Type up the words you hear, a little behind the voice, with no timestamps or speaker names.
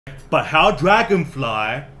But how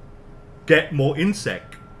Dragonfly get more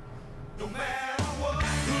insect?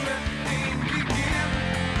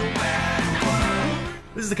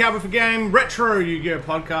 This is the Cowboy for Game Retro Yu-Gi-Oh!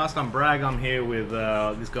 Podcast. I'm Bragg. I'm here with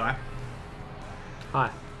this guy. Hi.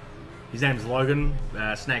 His name's Logan,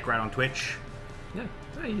 Snake Rat on Twitch. Yeah.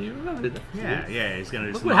 Hey, you remembered that. Yeah, he's going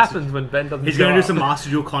to do Look some what happens when Ben doesn't He's going to do some Master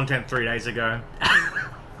Duel content 3 days ago.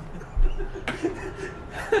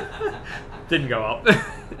 Didn't go up.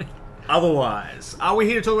 Otherwise, we're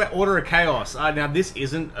here to talk about Order of Chaos. Now, this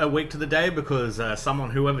isn't a week to the day because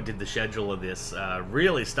whoever did the schedule of this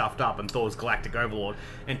really stuffed up and thought it was Galactic Overlord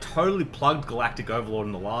and totally plugged Galactic Overlord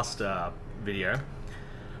in the last video.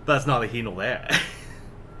 But that's neither here nor there.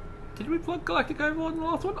 Did we plug Galactic Overlord in the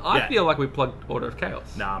last one? I feel like we plugged Order of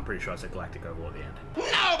Chaos. Nah, I'm pretty sure I said Galactic Overlord at the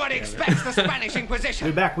end. Nobody expects the Spanish Inquisition!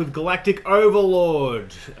 We're back with Galactic Overlord.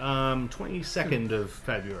 22nd of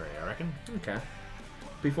February, I reckon. Okay.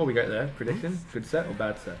 Before we go there, prediction, good set or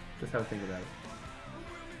bad set? Just have a think about it.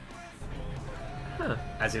 Huh.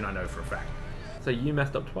 As in, I know for a fact. So you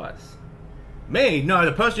messed up twice. Me? No,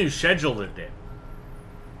 the person who scheduled it did.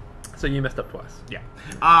 So you messed up twice. Yeah.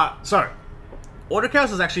 So, Order of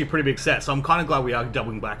Chaos is actually a pretty big set, so I'm kind of glad we are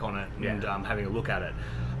doubling back on it and having a look at it.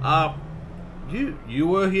 You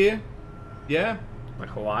were here? Yeah?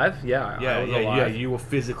 Like alive? Yeah, I was alive. You were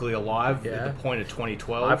physically alive at the point of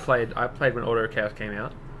 2012. I played when Order of Chaos came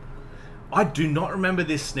out. I do not remember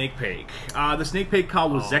this sneak peek. The sneak peek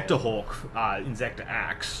card was Zector Hawk in Zector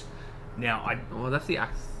Axe. Now, Oh, that's the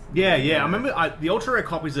Axe. Yeah. I remember the ultra rare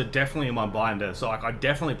copies are definitely in my binder, so I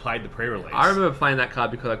definitely played the pre-release. I remember playing that card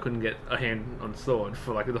because I couldn't get a hand on Sword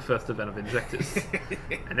for the first event of Inzektus.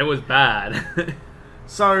 And it was bad.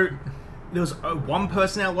 So, there was one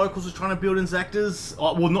person out locals was trying to build Inzectors.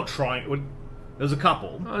 Well, not trying. There was a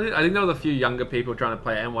couple. I think there was a few younger people trying to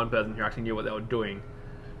play it and one person who actually knew what they were doing,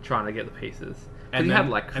 trying to get the pieces. And you had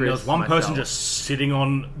Chris, and there was one person myself. just sitting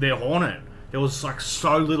on their Hornet. There was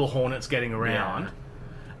so little Hornets getting around. Yeah.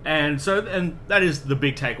 And that is the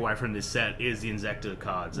big takeaway from this set is the Inzektor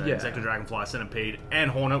cards. Inzektor, Dragonfly, Centipede, and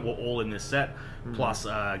Hornet were all in this set, plus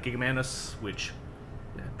Gigamanus, which...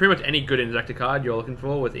 Yeah. Pretty much any good Inzektor card you're looking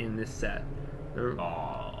for was in this set.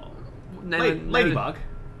 Ladybug.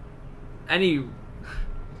 Any...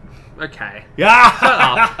 Okay. Yeah! Shut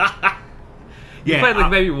up. You Yeah, played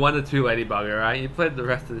maybe 1 or 2 Ladybug, right? You played the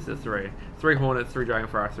rest of this as 3. 3 Hornets, 3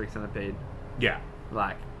 Dragonfly, 3 Centipede. Yeah.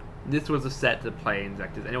 This was a set to play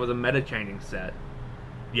Inzektors, and it was a meta-changing set.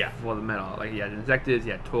 Yeah. For the meta. You had Inzektors,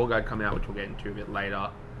 you had Torguard coming out, which we'll get into a bit later.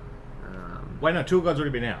 Wait, no, Tool Guard's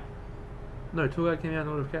already been out. No, Torguard came out in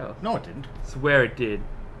Order of Chaos. No, it didn't. I swear it did.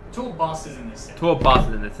 Tool Boss is in this set. Tour Boss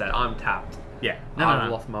is in this set. I'm tapped. Yeah.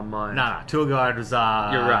 I've lost my mind. No, Tool Guard was... You're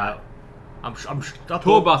right.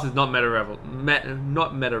 Tool Boss is not meta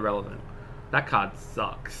relevant. That card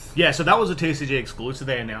sucks. Yeah, so that was a TCG exclusive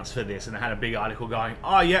they announced for this, and they had a big article going,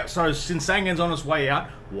 oh yeah, so since Sangan's on its way out,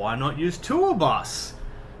 why not use Tour Bus?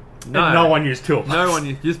 No one used Tour Bus. No one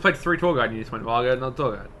used. You just played 3 Tour Guard and you just went, well, I'll go another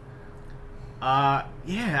Tour Guard.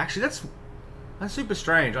 Yeah, actually that's super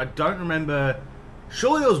strange. I don't remember...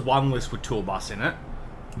 Surely there was one list with Tour Bus in it.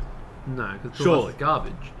 No, because Tour Bus is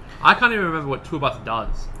garbage. I can't even remember what Tour Bus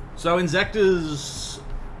does. So Inzektors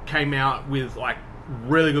came out with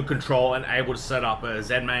really good control and able to set up a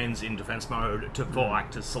Z-mains in defense mode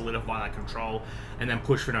to solidify that control and then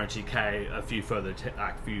push for an OTK a few further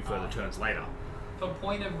turns later. For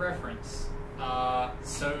point of reference,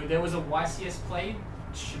 so there was a YCS played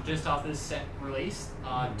just after the set released.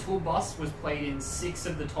 Tool Boss was played in 6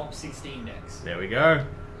 of the top 16 decks. There we go.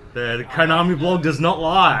 The Konami blog does not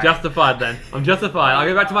lie. Justified then. I'm justified. I'll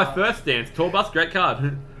go back to my first stance. Tour Bus, great card.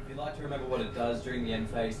 If you'd like to remember what it does during the end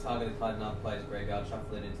phase, target a card in another player's graveyard,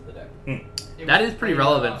 shuffle it into the deck. That is pretty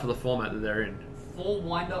relevant for the format that they're in. 4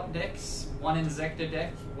 wind-up decks, 1 Inzektor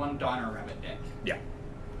deck, 1 Dino Rabbit deck. Yeah.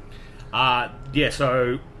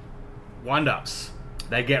 So wind-ups.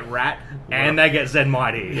 They get Rat and they get Zen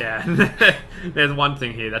Mighty. Yeah. There's one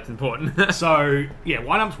thing here that's important. So yeah,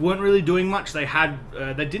 wind-ups weren't really doing much. They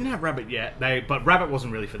didn't have Rabbit yet. But Rabbit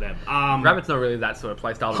wasn't really for them. Rabbit's not really that sort of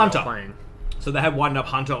playstyle that Hunter. they're playing. So they had wind-up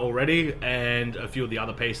Hunter already and a few of the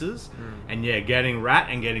other pieces. And yeah, getting Rat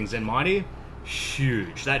and getting Zen Mighty,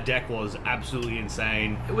 huge. That deck was absolutely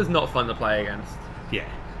insane. It was not fun to play against. Yeah.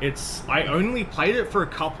 I only played it for a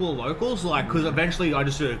couple of locals, because eventually I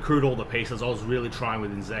just accrued all the pieces. I was really trying with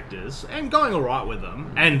Inzektors and going alright with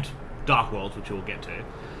them. And Dark Worlds, which we'll get to.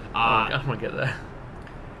 I don't want to get there.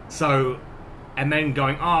 So, and then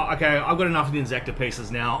going, oh, okay, I've got enough of the Inzektor pieces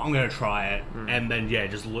now, I'm going to try it. And then, yeah,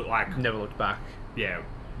 just look Never looked back. Yeah,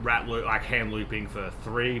 hand looping for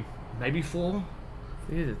 3, maybe 4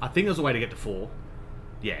 I think there's a way to get to 4.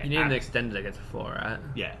 Yeah. You need an extender to get to 4, right?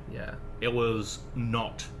 Yeah. Yeah. It was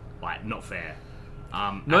not fair.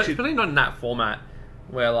 No, Actually, especially not in that format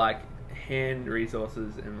where like hand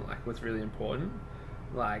resources and like what's really important.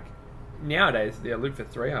 Like nowadays, loop for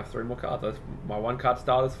 3, I have 3 more cards. My 1 card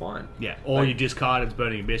starter's fine. yeah. Or Like- you discard it's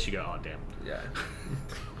Burning Abyss, you go, oh damn. Yeah.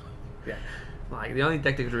 Yeah. Like the only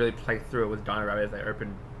deck that could really play through it was Dino Rabbit if they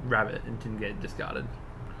opened Rabbit and didn't get discarded.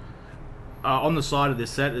 On the side of this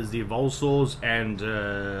set is the Evolsaurs and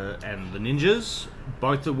the Ninjas,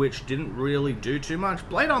 both of which didn't really do too much.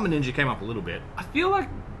 Blade Armor Ninja came up a little bit. I feel like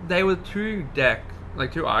they were two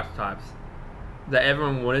archetypes that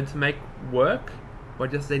everyone wanted to make work, but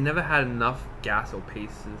just they never had enough gas or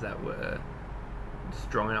pieces that were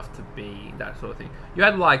strong enough to be that sort of thing. You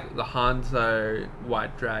had like the Hanzo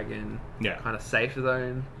White Dragon, Yeah. kind of safe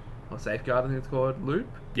zone or safeguard, I think it's called, loop.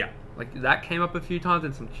 Yeah. Like that came up a few times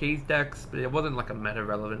in some cheese decks, but it wasn't like a meta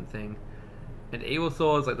relevant thing. And Evil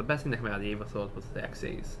Swords, like the best thing that came out of the Evil Swords was the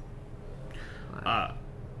XCs.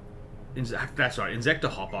 That's right. Inzektor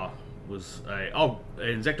Hopper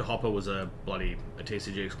was a bloody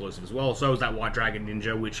TCG exclusive as well. So was that White Dragon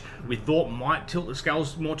Ninja, which we thought might tilt the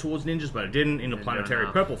scales more towards ninjas, but it didn't. In a planetary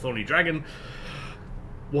enough. purple Thorny Dragon,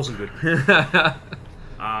 wasn't good.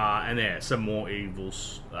 And yeah, some more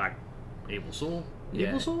evils like Evolsaur.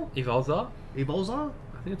 Yeah. Evolsaur? Evolzar? Evolzar?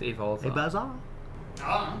 I think it's Evolzar. Ebazar?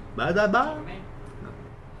 Oh, Ba-da-ba?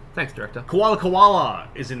 Thanks, director. Koala Koala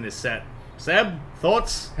is in this set. Seb,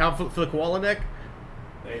 thoughts? How for the Koala deck?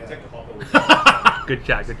 Good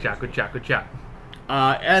chat, good chat, good chat, good chat.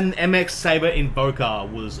 And MX Saber Invoker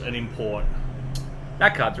was an import.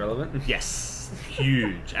 That card's relevant. Yes,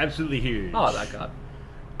 huge, absolutely huge. I like that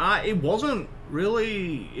card. It wasn't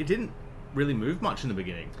really. It didn't really move much in the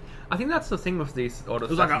beginning. I think that's the thing with these auto. It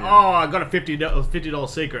was like, I got a $50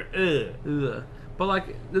 secret. Ugh. But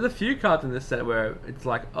like, there's a few cards in this set where it's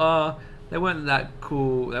like, they weren't that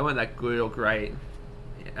cool, they weren't that good or great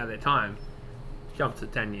at their time. Jump to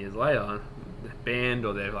 10 years later, they're banned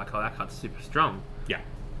or they're like, that card's super strong. Yeah.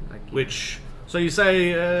 Like, Which, so you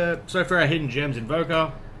say, so for our Hidden Gems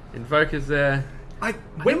Invoker. Invoker's there.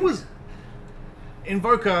 When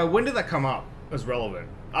did that come up as relevant?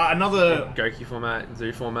 Another. Goki format,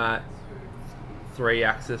 Zoo format,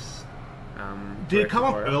 3-axis. Did it come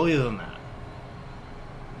up Warrior. earlier than that?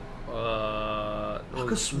 Well,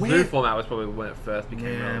 swear- Zoo format was probably when it first became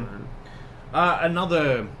Yeah. relevant.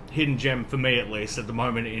 Another hidden gem for me, at least at the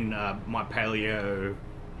moment, in my Paleo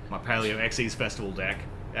Xyz Festival deck.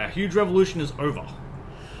 Huge Revolution is over.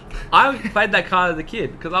 I played that card as a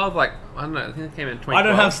kid because I was like, I don't know, I think it came out in 2012. I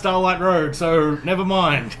don't have Starlight Road, so never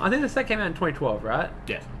mind. I think the set came out in 2012, right?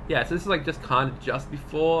 Yeah. Yeah, so this is like just kind of just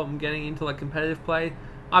before I'm getting into like competitive play.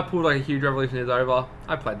 I pulled like a Huge Revolution is over.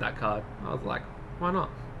 I played that card. I was like, why not?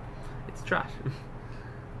 It's trash.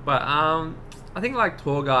 But I think like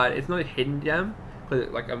Tour Guide, it's not a hidden gem because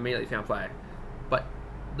it like immediately found play, but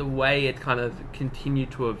the way it kind of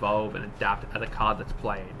continued to evolve and adapt as a card that's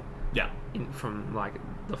played Yeah. from like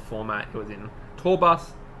the format it was in. Tour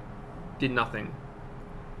Bus did nothing.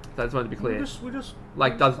 So I just wanted to be clear. We just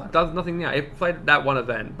Like does nothing now. It played that one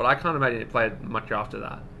event, but I can't imagine it played much after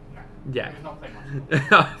that. no. Yeah. It was not played much.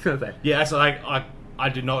 I was gonna say. Yeah, so I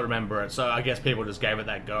did not remember it, so I guess people just gave it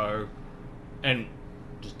that go, and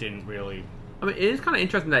just didn't really. I mean, it is kind of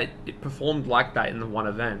interesting that it performed like that in the one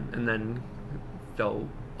event and then fell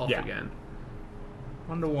off Yeah. again.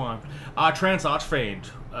 Wonder why. Trans Archfiend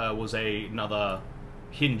was another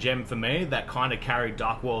hidden gem for me that kind of carried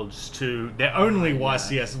Dark Worlds to their only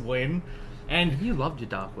YCS win, and You loved your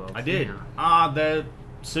Dark World. I did. They're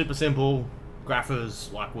super simple.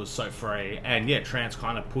 Graphers was so free, and yeah, Trance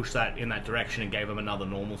kind of pushed that in that direction and gave them another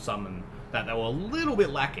normal summon that they were a little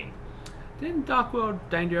bit lacking. Didn't Dark World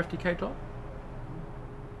Danger FTK top?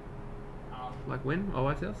 Like win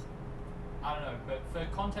or YCS? I don't know, but for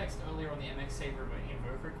context, earlier on the MX Saber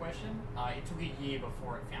Invoker question, it took a year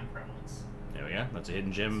before it found prevalence. There we go. That's a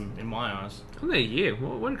hidden gem in my eyes. Only a year.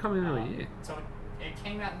 When come in a year? So it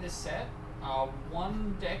came out in this set.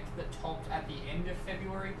 One deck that topped at the end of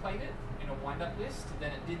February played it in a wind-up list.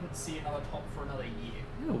 Then it didn't see another top for another year.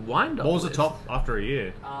 Yeah, wind up. What was the list. top after a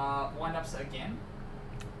year? Wind-ups again.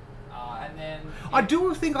 And then... I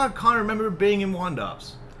do think I kind of remember it being in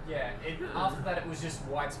wind-ups. Yeah, after that it was just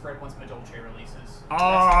widespread once Madolche releases.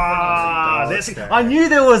 Ah, That's this, okay. I knew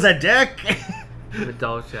there was a deck.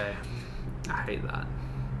 Madolche. I hate that.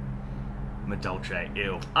 Madolche,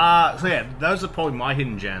 ew. So yeah, those are probably my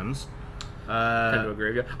hidden gems. Tend to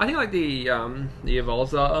agree with you. I think like the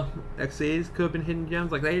Evolza XCs could have been hidden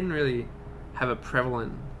gems. Like they didn't really have a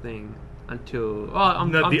prevalent thing until... Oh, I'm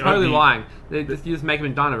No, the totally only- lying. You just make him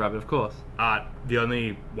in Dino Rabbit, of course. The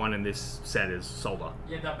only one in this set is Solder.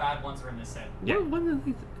 Yeah, the bad ones are in this set. Yeah. When did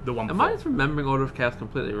he... The one Am before. I just remembering Order of Chaos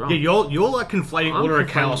completely wrong? Yeah, you're like conflating I'm Order of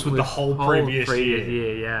conflating Chaos with the whole previous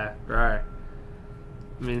year. Yeah, right.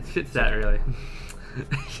 I mean, shit's that, really.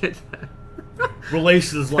 Shit's that.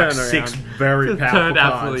 Releases like Turn around. 6 very Just powerful turned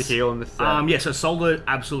cards. absolutely heel in the set. Yeah, so Solder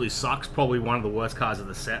absolutely sucks. Probably one of the worst cards of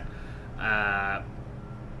the set.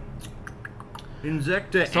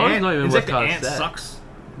 Inzektor Solder's not even worst Inzektor card Ant set. sucks.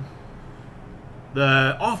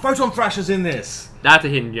 Photon Thrasher's in this. That's a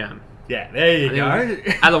hidden gem. Yeah, there you go.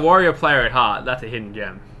 As a warrior player at heart, that's a hidden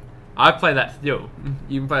gem. I play that still.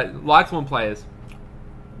 You can play Lightsworn players.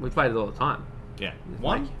 We play it all the time. Yeah.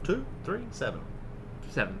 1, 2, 3, 7.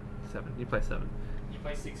 7. You play 7. You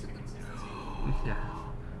play 6 for consistency. Yeah.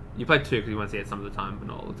 You play 2 because you want to see it some of the time, but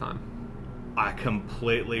not all the time. I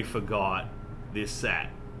completely forgot this set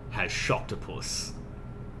has Shocktopus.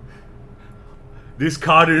 This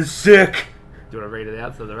card is sick. Do you want to read it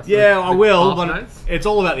out so the rest Yeah, of I will, class but notes? it's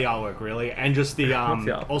all about the artwork, really, and just the What's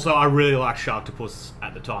the artwork? Also, I really like Sharktopus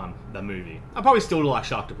at the time, the movie. I probably still do like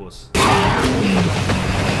Sharktopus.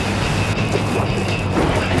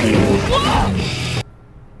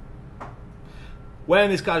 When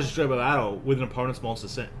this card is destroyed by battle with an opponent's monster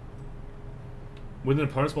sent,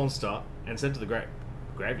 and sent to the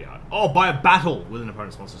graveyard. Oh, by a battle with an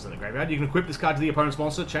opponent's monster sent to the graveyard, you can equip this card to the opponent's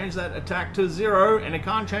monster, change that attack to 0, and it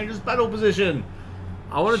can't change its battle position.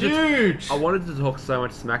 Huge! I wanted to talk so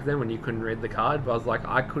much smack then when you couldn't read the card, but I was like,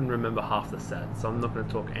 I couldn't remember half the set, so I'm not going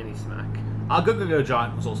to talk any smack. Go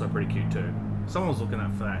Giant was also pretty cute too. Someone was looking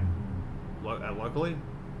at for that locally.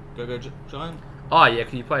 Go Giant. Oh yeah,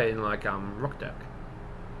 because you play it in like Rock Deck.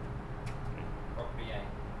 Rock BA.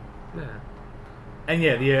 Yeah. And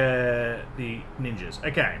yeah, the ninjas.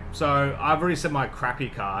 Okay, so I've already said my crappy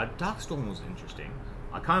card. Darkstorm was interesting.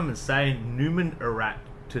 I can't even say Numen Erat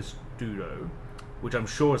Testudo, which I'm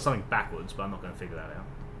sure is something backwards, but I'm not going to figure that out.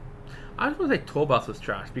 I just want to say Torbus was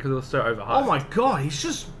trash because it was so overhyped. Oh my god, he's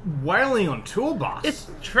just wailing on Tour Bus.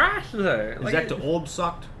 It's trash though. Is that to Orb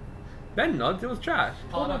sucked? Ben nods, it was trash.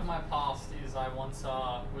 Part of my past is I once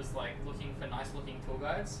was like looking for nice looking tour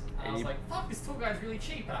guides, and I was like, "Fuck, this tour guide's really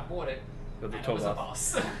cheap," and I bought it. With the And tour it was a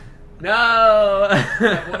bus. bus. No!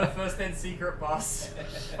 I bought a first ed secret bus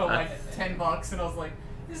for like $10, and I was like,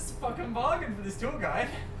 "This is a fucking bargain for this tour guide."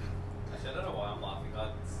 Actually, I don't know why I'm laughing.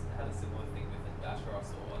 I had a similar thing with the Dasher I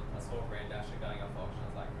saw. I saw a Grand Dasher going up for auction. I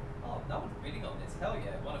was like, oh, no one's bidding on this. Hell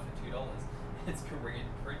yeah, won it for $2. It's Korean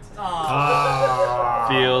printed. Ah.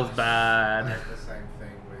 Feels I bad. had the same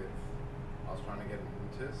thing with. I was trying to get an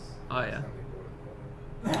Intus. Oh, yeah.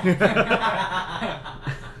 Somebody bought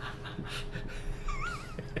it.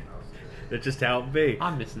 That's just how it be.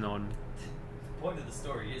 I'm missing on. The point of the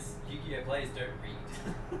story is Yu-Gi-Oh! Players don't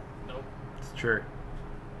read. Nope. It's true.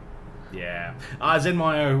 Yeah.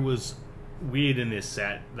 Zenmayo was weird in this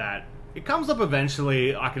set that it comes up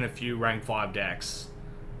eventually, like in a few rank 5 decks,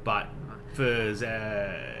 but for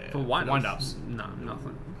wind-ups. No,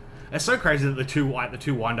 nothing. It's so crazy that the two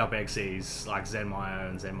wind-up XCs, like Zenmayo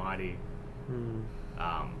and Zenmighty,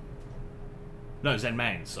 no,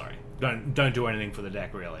 Zenmains, sorry, don't do anything for the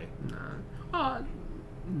deck, really. No. Oh,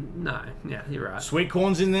 no. Yeah, you're right. Sweet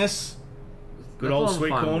Corn's in this. Good That's old a Sweet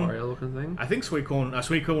fine Corn. warrior looking thing. I think Sweet Corn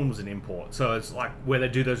was an import, so it's like where they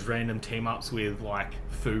do those random team ups with like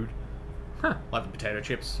food, Huh. like the potato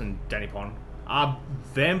chips and Danny Pond.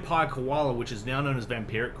 Vampire Koala, which is now known as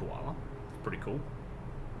Vampiric Koala, pretty cool.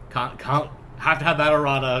 Can't have to have that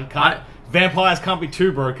errata. Vampires can't be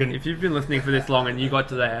too broken. If you've been listening for this long and you got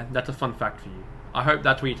to there, that's a fun fact for you. I hope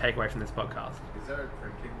that's what you take away from this podcast. Is there a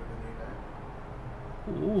printing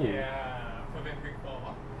with a new name? Ooh. Yeah, for Vampiric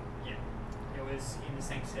Koala. Yeah. It was in the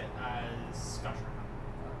same set as Scottshire.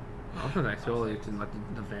 I don't know, surely it's in like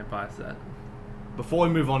the vampire set, Before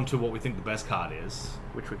we move on to what we think the best card is,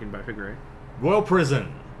 which we can both agree. Royal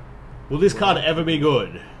Prison. Will this card ever be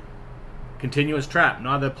good? Continuous trap.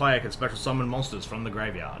 Neither player can special summon monsters from the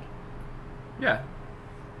graveyard. Yeah.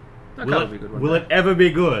 That Will card it, would be good one will day. it ever be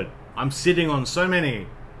good? I'm sitting on so many,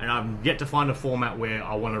 and I've yet to find a format where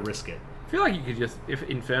I want to risk it. I feel like you could just,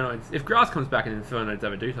 if Grass comes back and Infernoids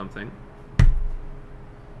ever do something.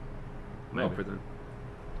 Maybe. Royal Prison.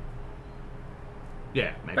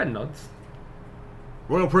 Yeah, maybe. Ben nods.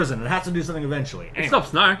 Royal Prison. It has to do something eventually. It Anyway. stops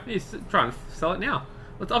snow. He's trying to sell it now.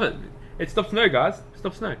 Let's up it. It stops snow, guys.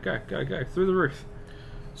 Stop snow. Go. Through the roof.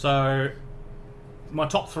 So, my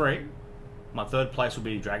top 3. My third place will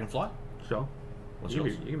be Dragonfly. Sure. What's you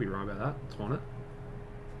yours? can be wrong about that. It's Hornet.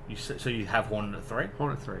 So you have Hornet at 3?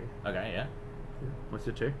 Hornet 3. Okay, yeah. What's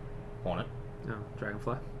your 2? Hornet. No,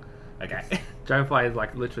 Dragonfly. Okay. Dragonfly is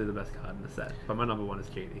like literally the best card in the set, but my number 1 is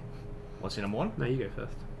Cutie. What's your number 1? No, you go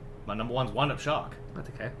first. My number 1's Wind Up Shark. That's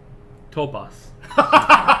okay. Tall Bus.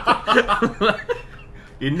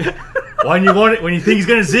 When you think he's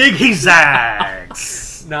gonna zig, he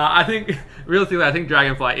zags. No, I think realistically, I think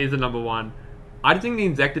Dragonfly is the number 1. I just think the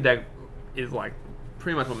Inzektor deck is like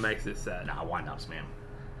pretty much what makes this set. Nah, Wind Ups, man.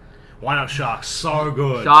 Wind Up Shark, so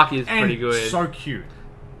good. Shark is And pretty good. So cute.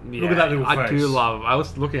 Yeah, Look at that little I do face. love. I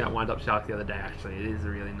was looking at Wind Up Shark the other day. Actually, it is a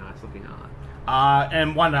really nice looking art.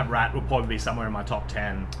 And Wind Up Rat will probably be somewhere in my top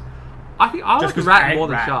 10. I think I Just like 'cause Rat I hate more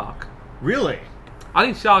than Rat. Shark. Really? I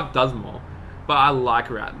think Shark does more, but I like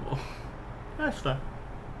Rat more. That's fair.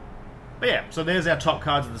 But yeah, so there's our top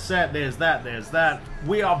cards of the set. There's that, there's that.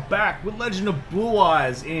 We are back with Legend of Blue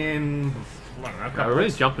Eyes in... I don't know, a couple We're really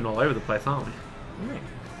weeks. jumping all over the place, aren't we? Yeah.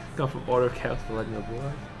 Going from Order of Chaos to Legend of Blue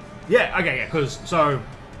Eyes. Yeah, okay, yeah, because, so...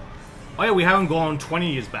 Oh yeah, we haven't gone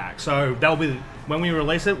 20 years back, so that'll be... When we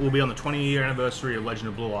release it, we'll be on the 20-year anniversary of Legend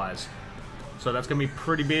of Blue Eyes. So that's going to be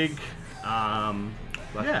pretty big.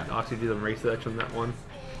 Yeah. I'll actually do some research on that one.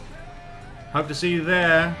 Hope to see you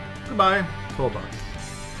there. Goodbye. Tall Bus.